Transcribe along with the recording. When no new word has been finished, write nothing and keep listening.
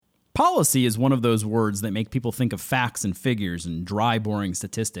Policy is one of those words that make people think of facts and figures and dry, boring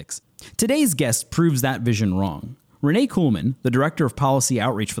statistics. Today's guest proves that vision wrong. Renee Kuhlman, the Director of Policy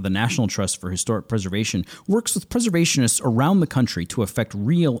Outreach for the National Trust for Historic Preservation, works with preservationists around the country to effect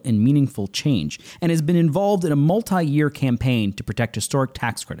real and meaningful change, and has been involved in a multi-year campaign to protect historic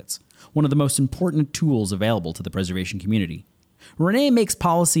tax credits, one of the most important tools available to the preservation community. Renee makes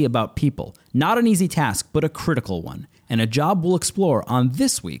policy about people, not an easy task, but a critical one, and a job we'll explore on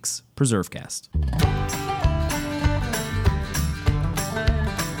this week's PreserveCast.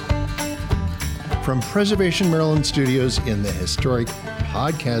 From Preservation Maryland Studios in the historic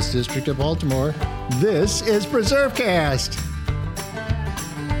Podcast District of Baltimore, this is PreserveCast.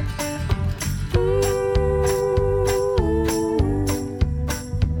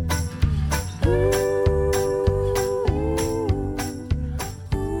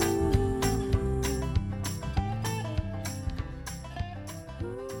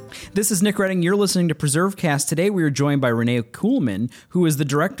 This is Nick Redding. You're listening to PreserveCast. Today we are joined by Renee Kuhlman, who is the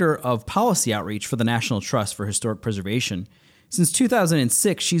Director of Policy Outreach for the National Trust for Historic Preservation. Since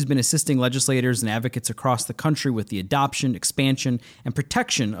 2006, she's been assisting legislators and advocates across the country with the adoption, expansion, and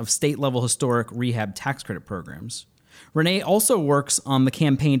protection of state-level historic rehab tax credit programs. Renee also works on the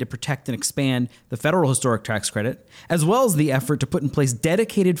campaign to protect and expand the federal historic tax credit, as well as the effort to put in place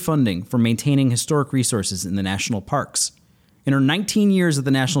dedicated funding for maintaining historic resources in the national parks. In her 19 years at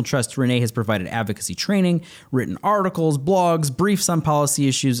the National Trust, Renee has provided advocacy training, written articles, blogs, briefs on policy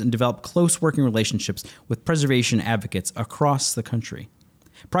issues, and developed close working relationships with preservation advocates across the country.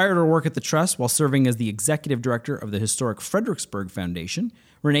 Prior to her work at the Trust, while serving as the executive director of the historic Fredericksburg Foundation,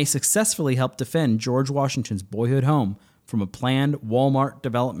 Renee successfully helped defend George Washington's boyhood home from a planned Walmart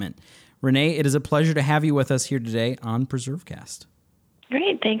development. Renee, it is a pleasure to have you with us here today on PreserveCast.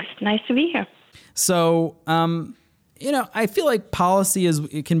 Great, thanks. Nice to be here. So, I feel like policy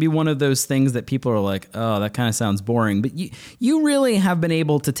it can be one of those things that people are like, oh, that kind of sounds boring. But you really have been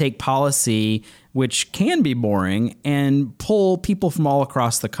able to take policy, which can be boring, and pull people from all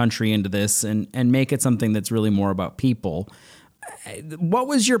across the country into this and make it something that's really more about people. What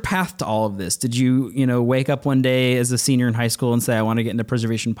was your path to all of this? Did you, wake up one day as a senior in high school and say, I want to get into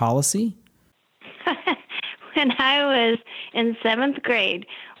preservation policy? When I was in 7th grade,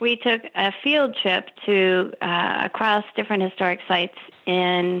 we took a field trip to across different historic sites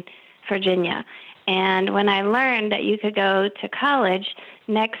in Virginia. And when I learned that you could go to college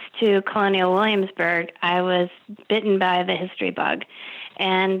next to Colonial Williamsburg, I was bitten by the history bug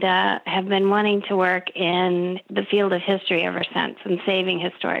and have been wanting to work in the field of history ever since and saving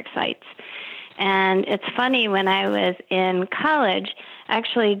historic sites. And it's funny, when I was in college, I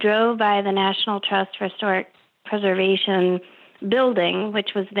actually drove by the National Trust for Historic Preservation building,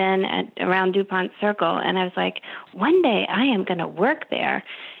 which was then around DuPont Circle, and I was like, one day I am going to work there.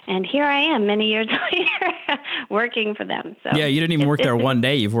 And here I am many years later working for them. So yeah, you didn't even work there one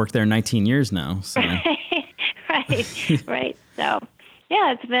day. You've worked there 19 years now. So. Right. So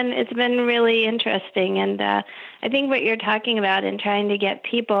yeah, it's been really interesting. And I think what you're talking about in trying to get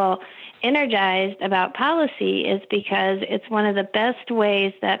people energized about policy is because it's one of the best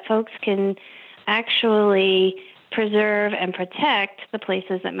ways that folks can actually preserve and protect the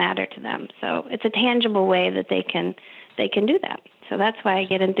places that matter to them. So it's a tangible way that they can do that. So that's why I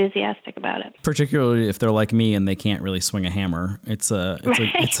get enthusiastic about it. Particularly if they're like me and they can't really swing a hammer. It's a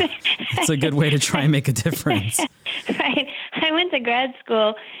good way to try and make a difference. Right. I went to grad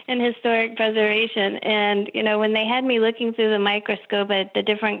school in historic preservation, and when they had me looking through the microscope at the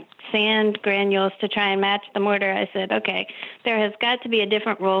different sand granules to try and match the mortar, I said, okay, there has got to be a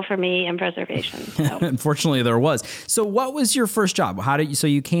different role for me in preservation. So. Unfortunately, there was. So what was your first job? So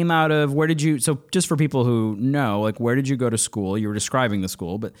you came out of, so just for people who know, like, where did you go to school? You were describing the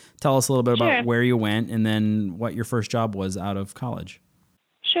school, but tell us a little bit about where you went and then what your first job was out of college.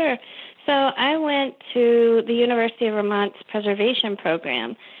 Sure. So I went to the University of Vermont's preservation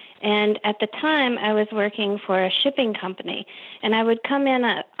program, and at the time I was working for a shipping company, and I would come in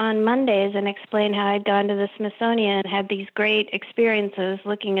on Mondays and explain how I'd gone to the Smithsonian and had these great experiences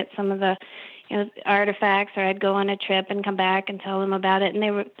looking at some of the artifacts, or I'd go on a trip and come back and tell them about it,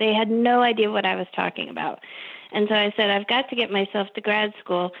 and they had no idea what I was talking about. And so I said, I've got to get myself to grad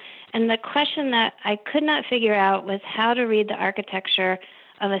school. And the question that I could not figure out was how to read the architecture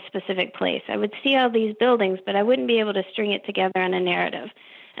of a specific place. I would see all these buildings, but I wouldn't be able to string it together in a narrative.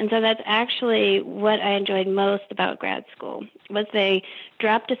 And so that's actually what I enjoyed most about grad school, was they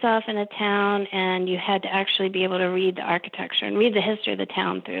dropped us off in a town, and you had to actually be able to read the architecture and read the history of the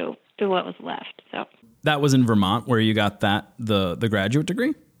town through what was left. So that was in Vermont where you got the graduate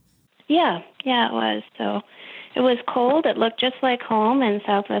degree? Yeah, it was. So It was cold. It looked just like home in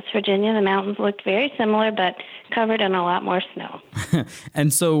Southwest Virginia. The mountains looked very similar, but covered in a lot more snow.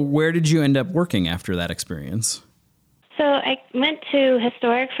 And so where did you end up working after that experience? So I went to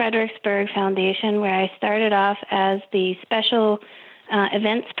Historic Fredericksburg Foundation, where I started off as the special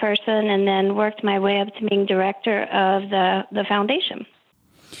events person and then worked my way up to being director of the foundation.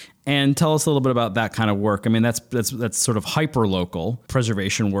 And tell us a little bit about that kind of work. I mean, that's sort of hyper-local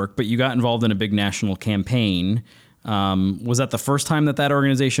preservation work, but you got involved in a big national campaign. Was that the first time that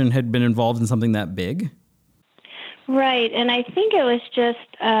organization had been involved in something that big? Right, and I think it was just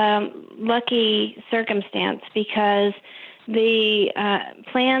lucky circumstance because the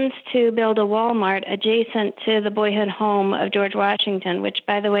plans to build a Walmart adjacent to the boyhood home of George Washington, which,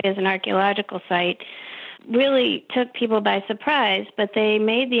 by the way, is an archaeological site, really took people by surprise, but they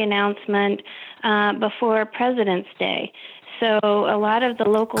made the announcement before President's Day. So a lot of the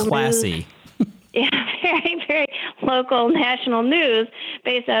local Classy. news, very, very local national news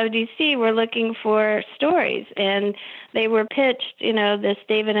based out of D.C. were looking for stories, and they were pitched, this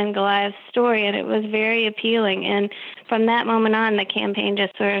David and Goliath story, and it was very appealing. And from that moment on, the campaign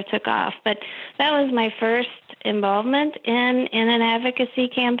just sort of took off. But that was my first involvement in an advocacy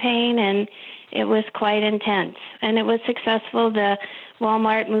campaign, and it was quite intense, and it was successful. The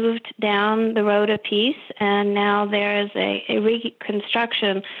Walmart moved down the road a piece, and now there is a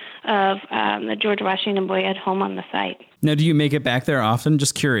reconstruction of the George Washington Boyhood home on the site. Now, do you make it back there often?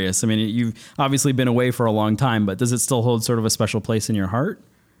 Just curious. I mean, you've obviously been away for a long time, but does it still hold sort of a special place in your heart?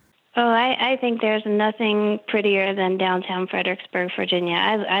 Oh, I think there's nothing prettier than downtown Fredericksburg, Virginia.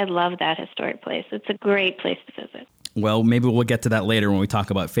 I love that historic place. It's a great place to visit. Well, maybe we'll get to that later when we talk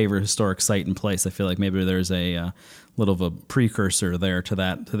about favorite historic site and place. I feel like maybe there's a little of a precursor there to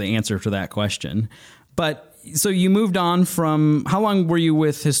the answer to that question. But so you moved on from, how long were you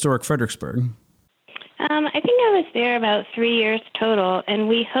with Historic Fredericksburg? I think I was there about 3 years total, and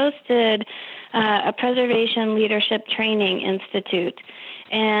we hosted a Preservation Leadership Training Institute.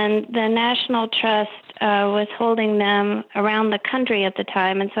 And the National Trust was holding them around the country at the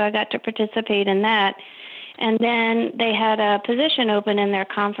time, and so I got to participate in that. And then they had a position open in their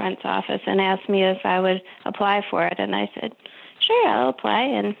conference office and asked me if I would apply for it. And I said, sure, I'll apply.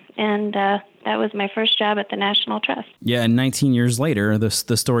 And that was my first job at the National Trust. Yeah, and 19 years later, the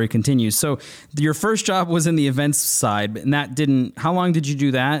story continues. So your first job was in the events side, and that didn't. How long did you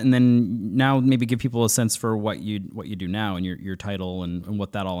do that? And then now maybe give people a sense for what you do now and your title and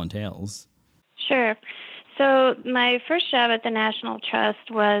what that all entails. Sure. So my first job at the National Trust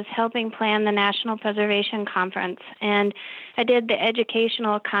was helping plan the National Preservation Conference, and I did the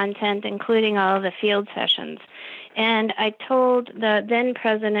educational content, including all of the field sessions. And I told the then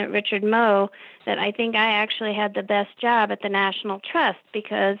President Richard Moe that I think I actually had the best job at the National Trust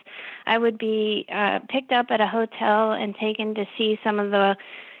because I would be picked up at a hotel and taken to see some of the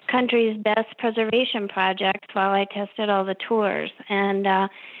country's best preservation projects while I tested all the tours. And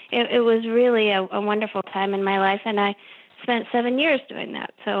it was really a wonderful time in my life, and I spent 7 years doing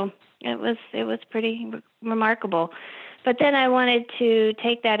that. So it was pretty remarkable. But then I wanted to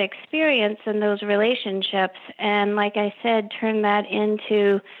take that experience and those relationships and, like I said, turn that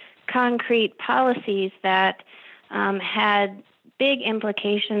into concrete policies that had big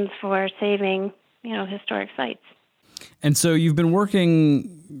implications for saving, historic sites. And so you've been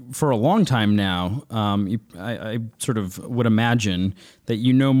working for a long time now. I sort of would imagine that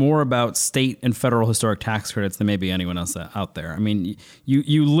you know more about state and federal historic tax credits than maybe anyone else out there. I mean,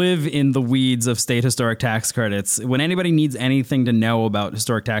 you live in the weeds of state historic tax credits. When anybody needs anything to know about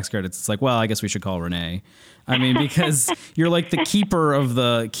historic tax credits, it's like, well, I guess we should call Renee. I mean, because you're like the keeper of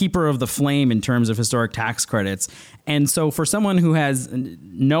the flame in terms of historic tax credits. And so for someone who has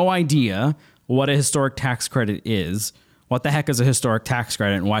no idea what a historic tax credit is, what the heck is a historic tax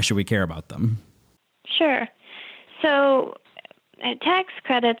credit, and why should we care about them? Sure. So tax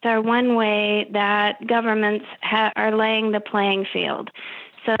credits are one way that governments are laying the playing field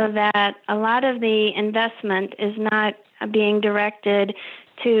so that a lot of the investment is not being directed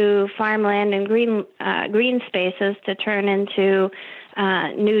to farmland and green spaces to turn into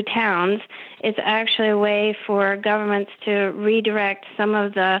new towns. It's actually a way for governments to redirect some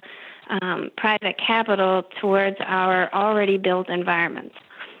of the private capital towards our already built environments.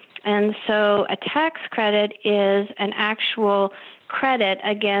 And so a tax credit is an actual credit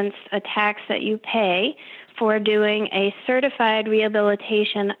against a tax that you pay for doing a certified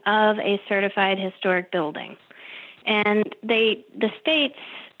rehabilitation of a certified historic building. And the states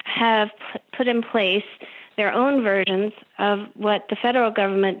have put in place their own versions of what the federal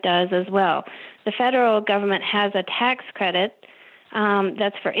government does as well. The federal government has a tax credit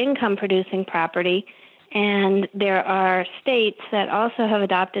that's for income-producing property, And there are states that also have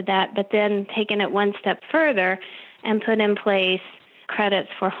adopted that, but then taken it one step further and put in place credits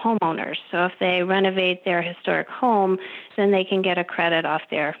for homeowners. So if they renovate their historic home, then they can get a credit off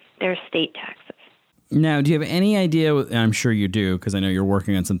their state taxes. Now, do you have any idea, and I'm sure you do, because I know you're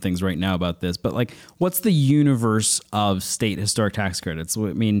working on some things right now about this, but like, what's the universe of state historic tax credits?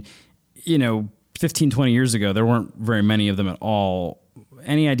 I mean, 15, 20 years ago, there weren't very many of them at all.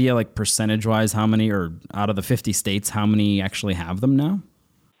 Any idea, like percentage-wise, how many, or out of the 50 states, how many actually have them now?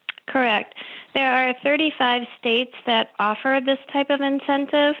 Correct. There are 35 states that offer this type of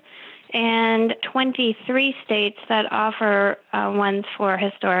incentive and 23 states that offer ones for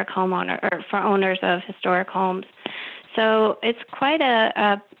historic homeowner or for owners of historic homes. So it's quite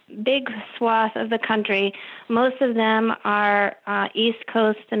a big swath of the country. Most of them are East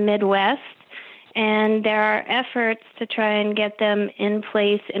Coast and Midwest. And there are efforts to try and get them in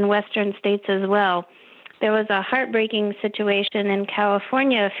place in western states as well. There was a heartbreaking situation in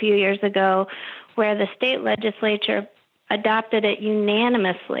California a few years ago where the state legislature adopted it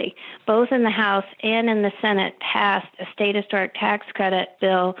unanimously. Both in the House and in the Senate passed a state historic tax credit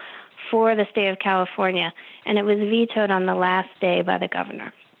bill for the state of California, and it was vetoed on the last day by the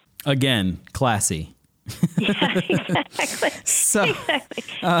governor. Again, classy. Yeah, exactly. Exactly.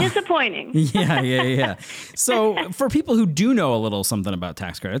 Disappointing. Yeah. So for people who do know a little something about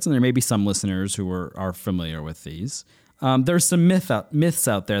tax credits, and there may be some listeners who are familiar with these, there's some myths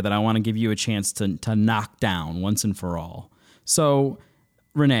out there that I want to give you a chance to knock down once and for all. So,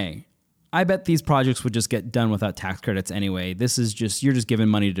 Renee, I bet these projects would just get done without tax credits anyway. You're just giving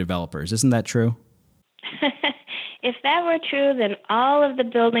money to developers. Isn't that true? If that were true, then all of the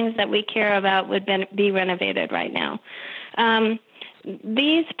buildings that we care about would be renovated right now.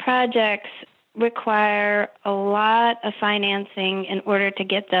 These projects require a lot of financing in order to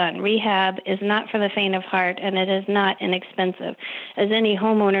get done. Rehab is not for the faint of heart, and it is not inexpensive. As any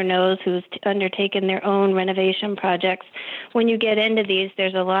homeowner knows who's undertaken their own renovation projects, when you get into these,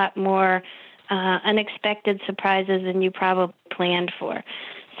 there's a lot more unexpected surprises than you probably planned for.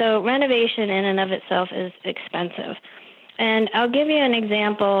 So renovation in and of itself is expensive. And I'll give you an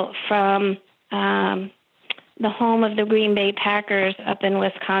example from the home of the Green Bay Packers up in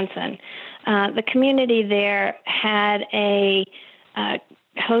Wisconsin. The community there had a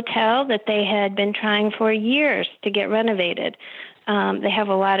hotel that they had been trying for years to get renovated. They have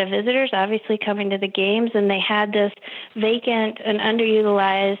a lot of visitors, obviously, coming to the games, and they had this vacant and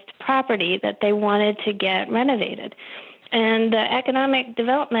underutilized property that they wanted to get renovated. And the economic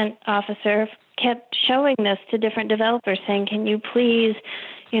development officer kept showing this to different developers, saying, can you please,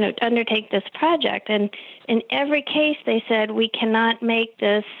 undertake this project? And in every case, they said, we cannot make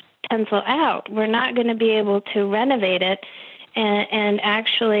this pencil out. We're not going to be able to renovate it and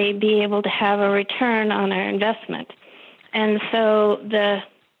actually be able to have a return on our investment. And so the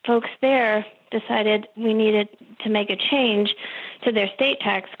folks there decided we needed to make a change to their state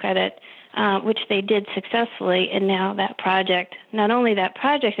tax credit, which they did successfully. And now not only that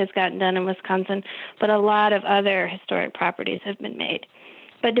project has gotten done in Wisconsin, but a lot of other historic properties have been made.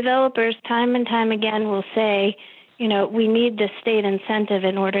 But developers time and time again will say, we need the state incentive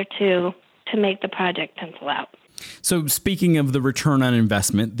in order to make the project pencil out. So speaking of the return on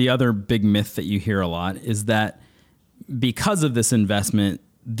investment, the other big myth that you hear a lot is that because of this investment,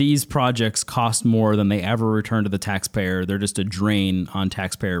 these projects cost more than they ever return to the taxpayer. They're just a drain on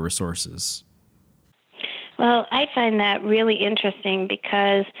taxpayer resources. Well, I find that really interesting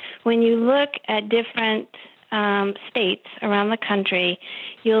because when you look at different states around the country,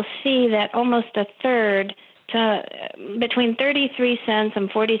 you'll see that almost a third to between 33 cents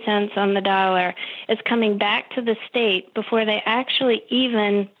and 40 cents on the dollar is coming back to the state before they actually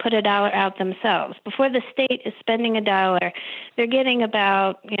even put a dollar out themselves. Before the state is spending a dollar, they're getting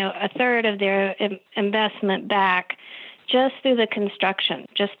about a third of their investment back just through the construction,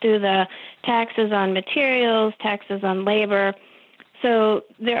 just through the taxes on materials, taxes on labor. So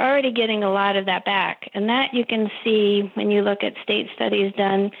they're already getting a lot of that back. And that you can see when you look at state studies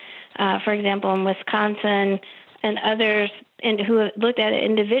done, for example, in Wisconsin and others who looked at it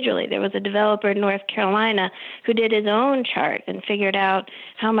individually. There was a developer in North Carolina who did his own chart and figured out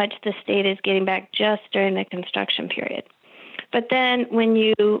how much the state is getting back just during the construction period. But then when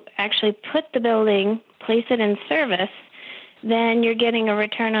you actually put the building, place it in service, then you're getting a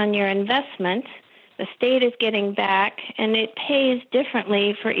return on your investment. The state is getting back, and it pays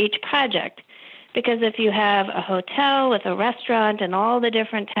differently for each project. Because if you have a hotel with a restaurant and all the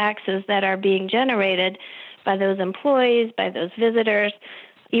different taxes that are being generated by those employees, by those visitors,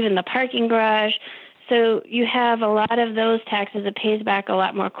 even the parking garage, So you have a lot of those taxes that pays back a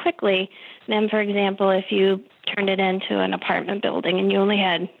lot more quickly than, for example, if you turned it into an apartment building and you only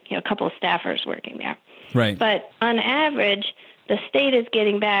had a couple of staffers working there. Right. But on average, the state is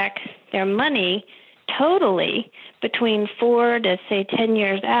getting back their money totally between 4 to, say, 10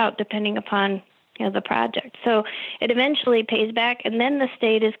 years out, depending upon the project. So it eventually pays back, and then the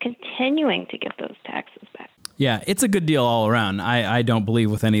state is continuing to get those taxes back. Yeah, it's a good deal all around. I don't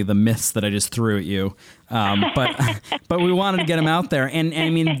believe with any of the myths that I just threw at you, but we wanted to get them out there. And I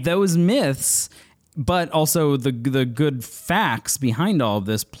mean, those myths, but also the good facts behind all of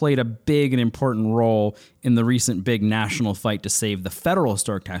this played a big and important role in the recent big national fight to save the federal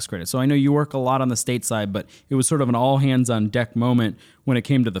historic tax credit. So I know you work a lot on the state side, but it was sort of an all hands on deck moment when it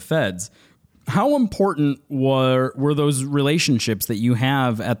came to the feds. How important were those relationships that you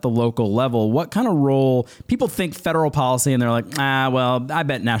have at the local level? What kind of role? People think federal policy and they're like, well, I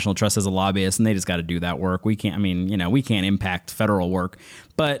bet National Trust has a lobbyist and they just got to do that work. We can't, we can't impact federal work.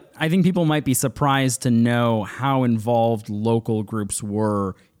 But I think people might be surprised to know how involved local groups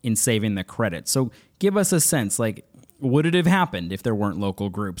were in saving the credit. So give us a sense, like, would it have happened if there weren't local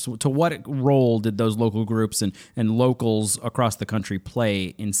groups? To what role did those local groups and locals across the country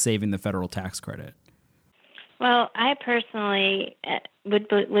play in saving the federal tax credit? Well, I personally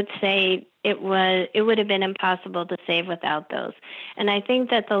would say it would have been impossible to save without those. And I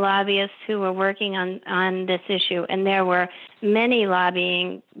think that the lobbyists who were working on this issue, and there were many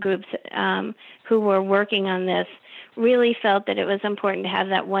lobbying groups who were working on this, really felt that it was important to have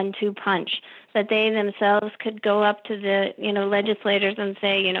that 1-2 punch, that they themselves could go up to the legislators and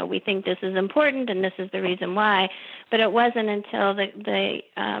say, we think this is important and this is the reason why. But it wasn't until the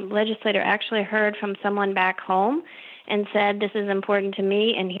legislator actually heard from someone back home and said, this is important to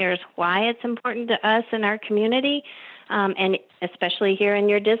me and here's why it's important to us in our community, and especially here in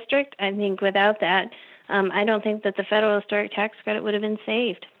your district. I think without that, I don't think that the federal historic tax credit would have been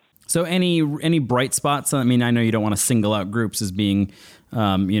saved. So any bright spots? I mean, I know you don't want to single out groups as being,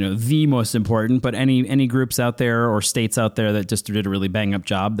 the most important, but any groups out there or states out there that just did a really bang up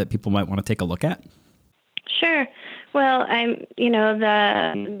job that people might want to take a look at? Sure. Well, the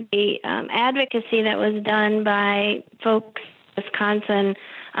advocacy that was done by folks in Wisconsin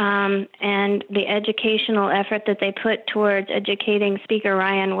and the educational effort that they put towards educating Speaker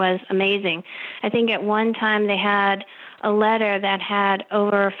Ryan was amazing. I think at one time they had a letter that had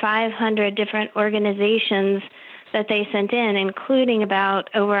over 500 different organizations that they sent in, including about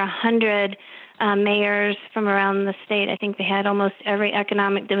over 100 mayors from around the state. I think they had almost every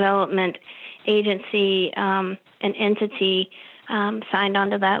economic development agency and entity signed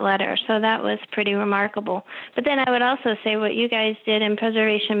onto that letter. So that was pretty remarkable. But then I would also say what you guys did in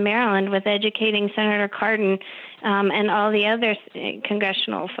Preservation Maryland with educating Senator Cardin and all the other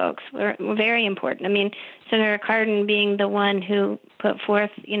congressional folks were very important. I mean, Senator Cardin being the one who put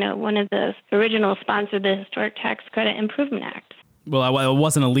forth, one of the original sponsors of the Historic Tax Credit Improvement Act. Well, it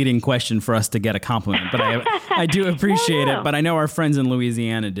wasn't a leading question for us to get a compliment, but I do appreciate it. But I know our friends in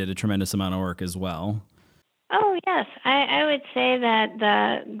Louisiana did a tremendous amount of work as well. Oh, yes. I would say that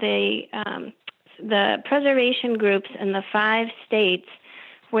the preservation groups in the 5 states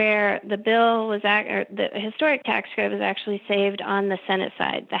where the bill was the historic tax credit was actually saved on the Senate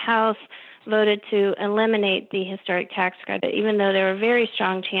side. The House voted to eliminate the historic tax credit, even though there were very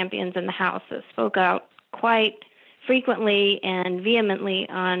strong champions in the House that spoke out quite frequently and vehemently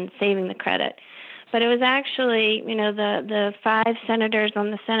on saving the credit. But it was actually, the 5 senators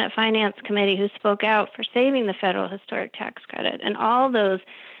on the Senate Finance Committee who spoke out for saving the federal historic tax credit. And all those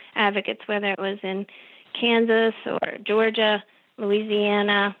advocates, whether it was in Kansas or Georgia,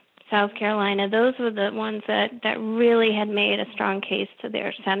 Louisiana, South Carolina, those were the ones that really had made a strong case to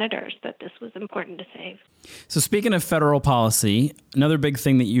their senators that this was important to save. So speaking of federal policy, another big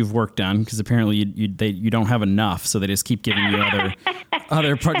thing that you've worked on, because apparently you don't have enough, so they just keep giving you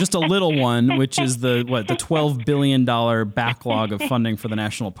just a little one, which is the $12 billion backlog of funding for the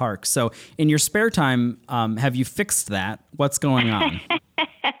national parks. So in your spare time, have you fixed that? What's going on?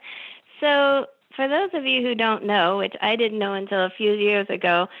 So for those of you who don't know, which I didn't know until a few years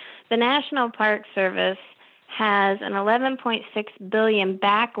ago, the National Park Service has an $11.6 billion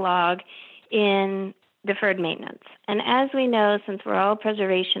backlog in deferred maintenance. And as we know, since we're all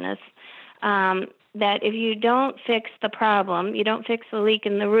preservationists, that if you don't fix the problem, you don't fix the leak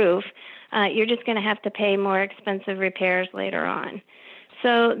in the roof, you're just going to have to pay more expensive repairs later on.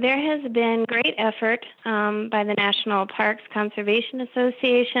 So there has been great effort by the National Parks Conservation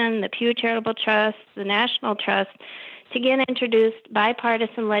Association, the Pew Charitable Trust, the National Trust, to get introduced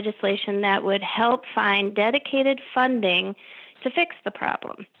bipartisan legislation that would help find dedicated funding to fix the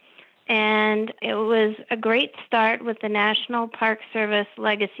problem. And it was a great start with the National Park Service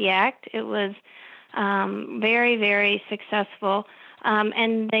Legacy Act. It was very, very successful.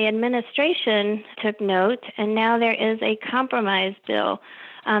 And the administration took note, and now there is a compromise bill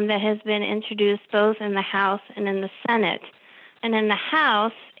that has been introduced both in the House and in the Senate. And in the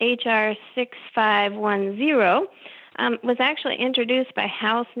House, H.R. 6510 was actually introduced by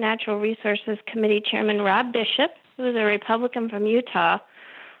House Natural Resources Committee Chairman Rob Bishop, who is a Republican from Utah,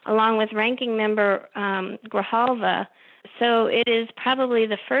 along with Ranking Member Grijalva. So it is probably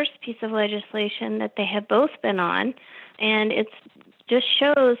the first piece of legislation that they have both been on, and it just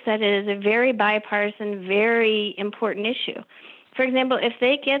shows that it is a very bipartisan, very important issue. For example, if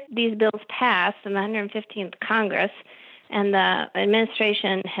they get these bills passed in the 115th Congress, and the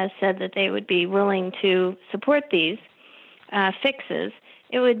administration has said that they would be willing to support these fixes,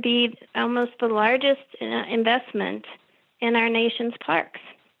 it would be almost the largest investment in our nation's parks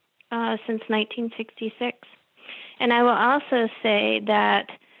since 1966. And I will also say that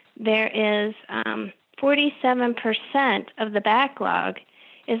there is 47% of the backlog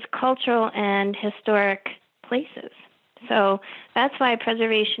is cultural and historic places. So that's why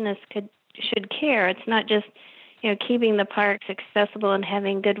preservationists should care. It's not just keeping the parks accessible and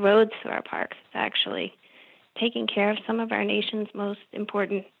having good roads through our parks. It's actually taking care of some of our nation's most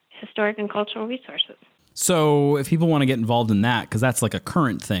important historic and cultural resources. So if people want to get involved in that, because that's like a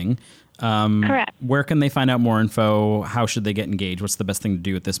current thing, correct. Where can they find out more info? How should they get engaged? What's the best thing to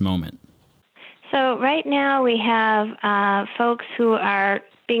do at this moment? So right now we have folks who are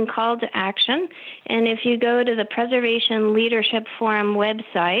being called to action. And if you go to the Preservation Leadership Forum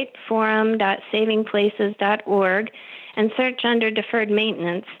website, forum.savingplaces.org, and search under deferred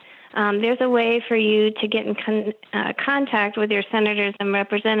maintenance, there's a way for you to get in contact with your senators and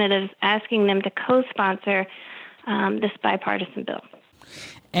representatives, asking them to co-sponsor this bipartisan bill.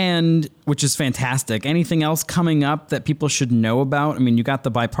 And which is fantastic. Anything else coming up that people should know about? I mean, you got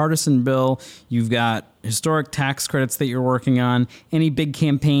the bipartisan bill, you've got historic tax credits that you're working on. Any big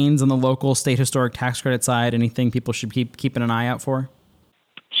campaigns on the local state historic tax credit side? Anything people should keep keeping an eye out for?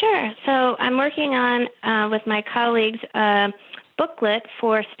 Sure. So I'm working on, with my colleagues, a booklet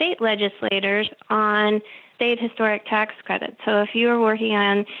for state legislators on state historic tax credit. So if you are working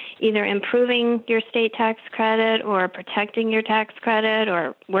on either improving your state tax credit or protecting your tax credit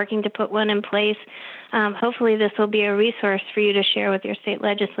or working to put one in place, hopefully this will be a resource for you to share with your state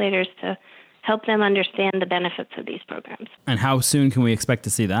legislators to help them understand the benefits of these programs. And how soon can we expect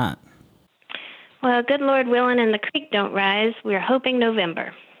to see that? Well, good Lord willing and the creek don't rise, we're hoping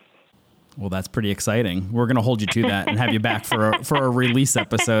November. Well, that's pretty exciting. We're going to hold you to that and have you back for a release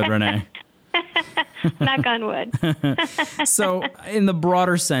episode, Renee. Knock on wood. So in the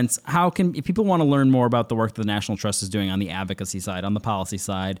broader sense, if people want to learn more about the work that the National Trust is doing on the advocacy side, on the policy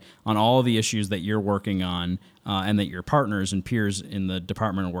side, on all of the issues that you're working on and that your partners and peers in the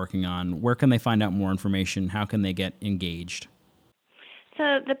department are working on, where can they find out more information? How can they get engaged?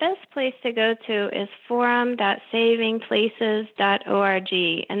 So the best place to go to is forum.savingplaces.org,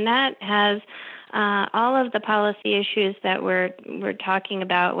 and that has all of the policy issues that we're talking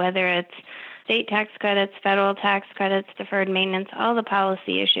about, whether it's state tax credits, federal tax credits, deferred maintenance, all the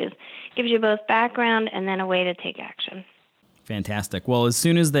policy issues. Gives you both background and then a way to take action. Fantastic. Well, as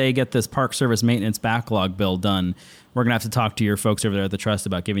soon as they get this Park Service maintenance backlog bill done, we're going to have to talk to your folks over there at the Trust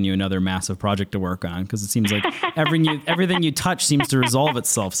about giving you another massive project to work on, because it seems like everything you touch seems to resolve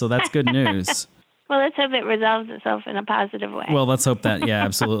itself. So that's good news. Well, let's hope it resolves itself in a positive way. Well, let's hope that. Yeah,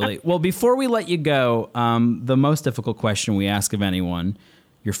 absolutely. Well, before we let you go, the most difficult question we ask of anyone,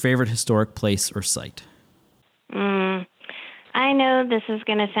 your favorite historic place or site? I know this is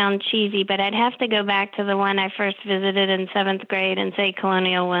going to sound cheesy, but I'd have to go back to the one I first visited in 7th grade and say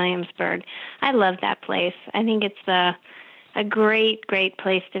Colonial Williamsburg. I love that place. I think it's a great, great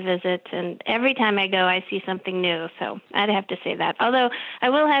place to visit, and every time I go, I see something new, so I'd have to say that. Although I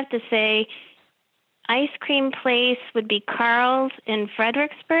will have to say ice cream place would be Carl's in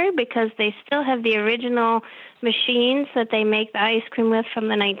Fredericksburg, because they still have the original machines that they make the ice cream with from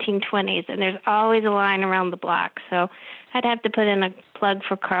the 1920s, and there's always a line around the block. So I'd have to put in a plug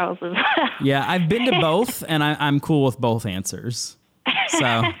for Carl's as well. Yeah, I've been to both, and I'm cool with both answers.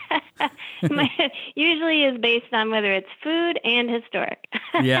 So usually is based on whether it's food and historic.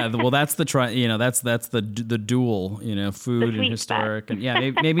 Yeah, well, that's the that's the dual, food and historic, spot. And yeah,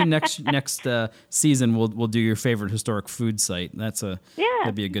 maybe next season we'll do your favorite historic food site. That'd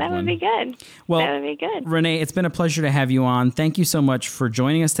be a good one. That would be good. Well, that would be good. Renee, it's been a pleasure to have you on. Thank you so much for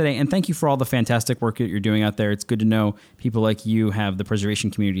joining us today, and thank you for all the fantastic work that you're doing out there. It's good to know people like you have the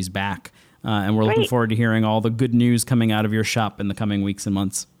preservation community's back. And we're looking forward to hearing all the good news coming out of your shop in the coming weeks and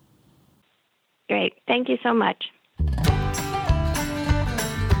months. great. Thank you so much.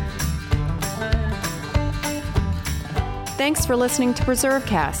 Thanks for listening to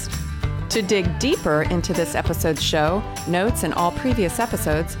PreserveCast. To dig deeper into this episode's show, notes, and all previous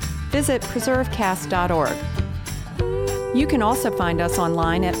episodes, visit preservecast.org. You can also find us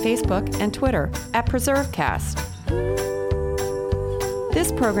online at Facebook and Twitter at PreserveCast.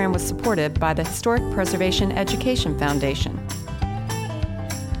 This program was supported by the Historic Preservation Education Foundation.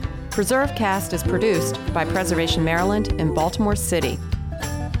 PreserveCast is produced by Preservation Maryland in Baltimore City.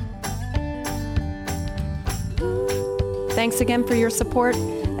 Thanks again for your support,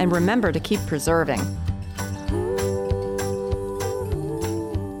 and remember to keep preserving.